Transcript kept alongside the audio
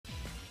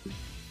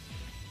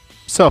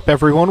What's up,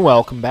 everyone?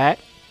 Welcome back.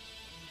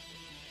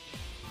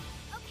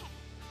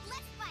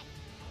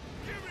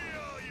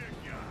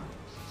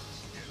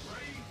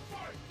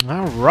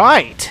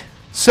 Alright.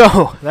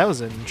 So, that was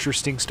an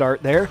interesting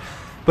start there.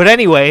 But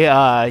anyway,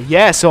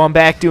 yeah, so I'm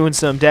back doing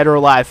some Dead or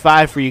Alive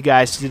 5 for you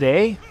guys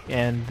today.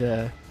 And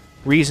the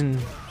reason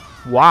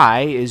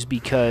why is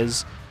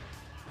because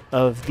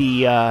of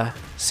the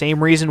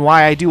same reason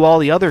why I do all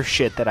the other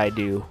shit that I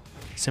do.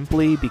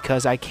 Simply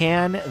because I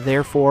can,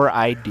 therefore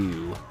I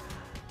do.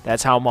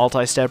 That's how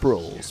multi-step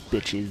rolls,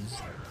 bitches.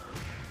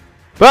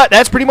 But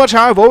that's pretty much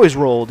how I've always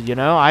rolled, you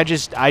know? I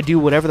do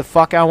whatever the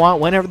fuck I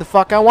want, whenever the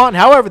fuck I want,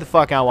 however the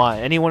fuck I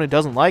want. Anyone who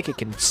doesn't like it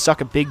can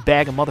suck a big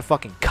bag of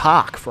motherfucking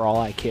cock for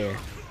all I care.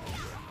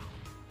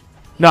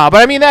 No,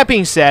 but I mean, that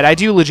being said, I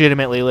do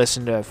legitimately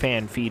listen to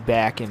fan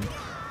feedback, and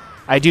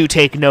I do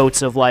take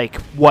notes of, like,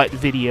 what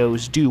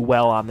videos do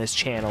well on this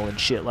channel and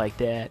shit like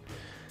that.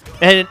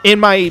 And in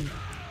my...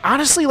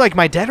 honestly, like,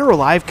 my Dead or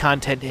Alive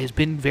content has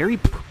been very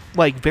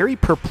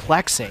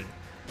perplexing.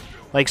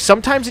 Like,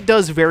 sometimes it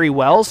does very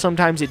well,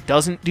 sometimes it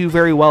doesn't do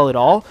very well at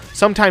all.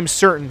 Sometimes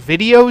certain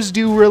videos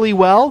do really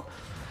well.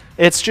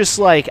 It's just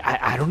like,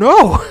 I don't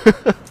know.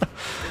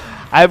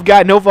 I've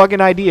got no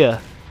fucking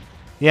idea.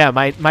 Yeah,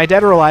 my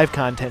Dead or Alive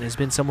content has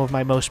been some of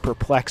my most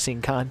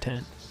perplexing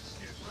content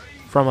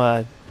from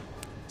a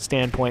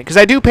standpoint. Because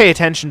I do pay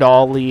attention to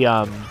all the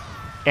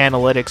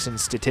analytics and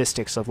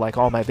statistics of, like,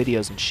 all my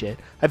videos and shit.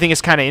 I think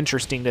it's kind of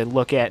interesting to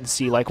look at and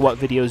see, like, what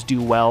videos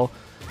do well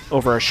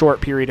over a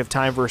short period of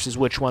time versus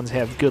which ones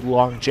have good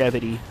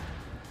longevity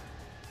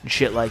and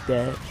shit like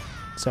that.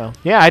 So,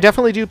 yeah, I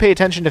definitely do pay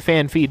attention to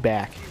fan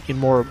feedback in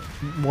more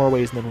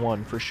ways than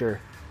one, for sure.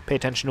 Pay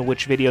attention to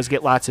which videos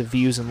get lots of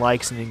views and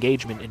likes and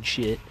engagement and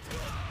shit.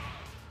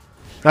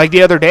 Like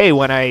the other day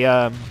when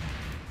I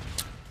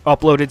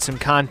uploaded some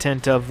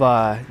content of,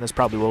 this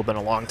probably will have been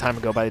a long time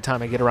ago by the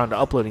time I get around to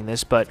uploading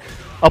this, but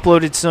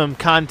uploaded some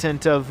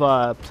content of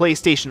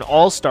PlayStation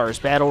All-Stars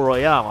Battle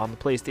Royale on the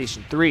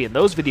PlayStation 3, and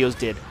those videos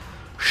did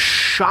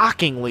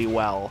shockingly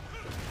well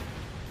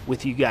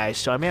with you guys,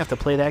 so I may have to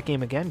play that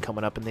game again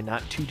coming up in the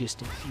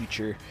not-too-distant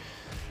future.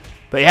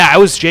 But yeah, I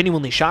was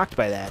genuinely shocked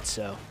by that,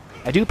 so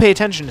I do pay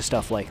attention to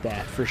stuff like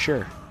that, for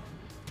sure.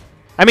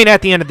 I mean,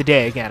 at the end of the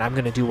day, again, I'm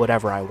going to do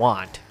whatever I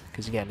want,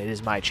 because, again, it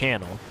is my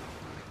channel.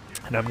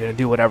 And I'm going to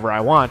do whatever I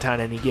want on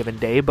any given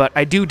day, but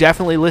I do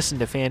definitely listen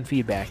to fan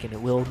feedback, and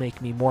it will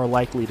make me more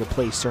likely to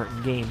play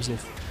certain games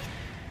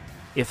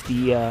if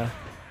the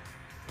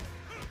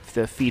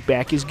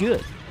feedback is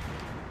good.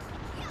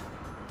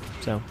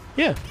 So,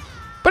 yeah.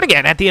 But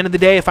again, at the end of the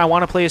day, if I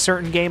want to play a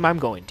certain game, I'm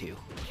going to.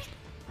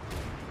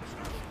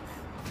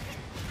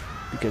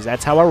 Because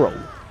that's how I roll.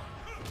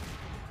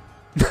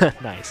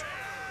 Nice.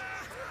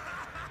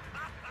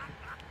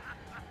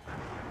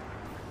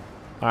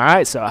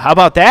 Alright, so how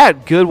about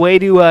that? Good way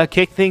to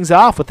kick things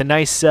off with a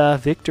nice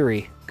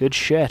victory. Good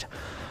shit.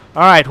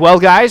 Alright, well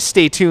guys,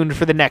 stay tuned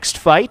for the next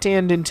fight,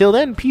 and until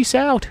then, peace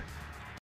out.